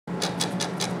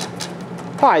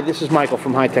Hi, this is Michael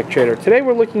from High Tech Trader. Today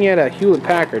we're looking at a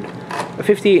Hewlett-Packard, a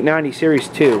 5890 Series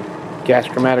 2 gas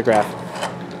chromatograph.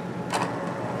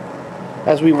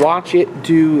 As we watch it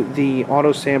do the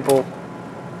auto sample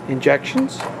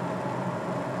injections,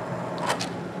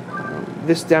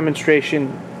 this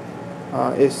demonstration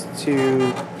is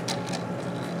to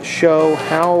show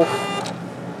how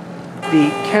the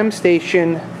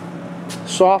ChemStation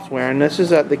software, and this is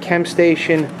the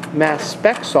ChemStation mass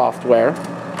spec software,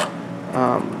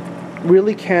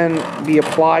 really can be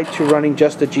applied to running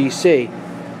just a GC.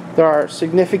 There are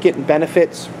significant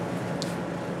benefits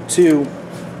to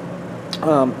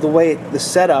the way the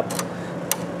setup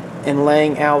and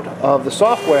laying out of the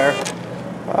software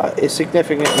is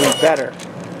significantly better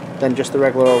than just the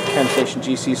regular old ChemStation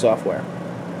GC software.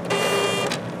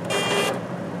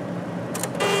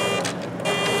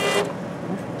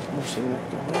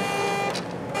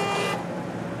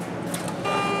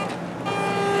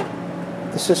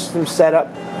 The system set up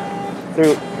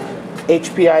through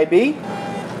HPIB,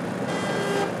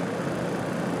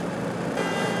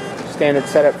 standard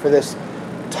setup for this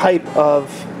type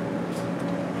of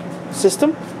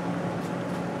system.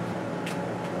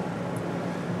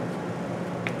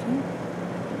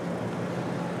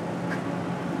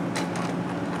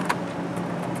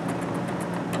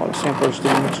 Auto sampler is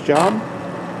doing its job.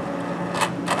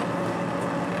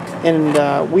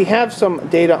 And we have some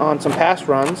data on some past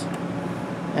runs,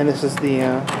 and this is the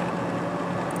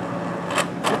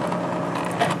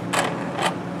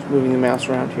just moving the mouse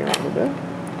around here a little bit.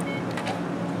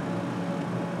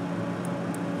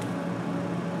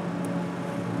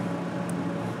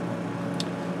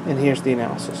 And here's the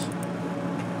analysis.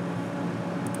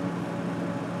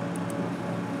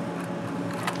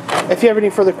 If you have any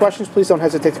further questions, please don't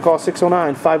hesitate to call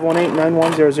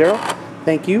 609-518-9100.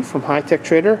 Thank you from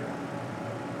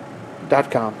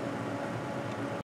HiTechTrader.com.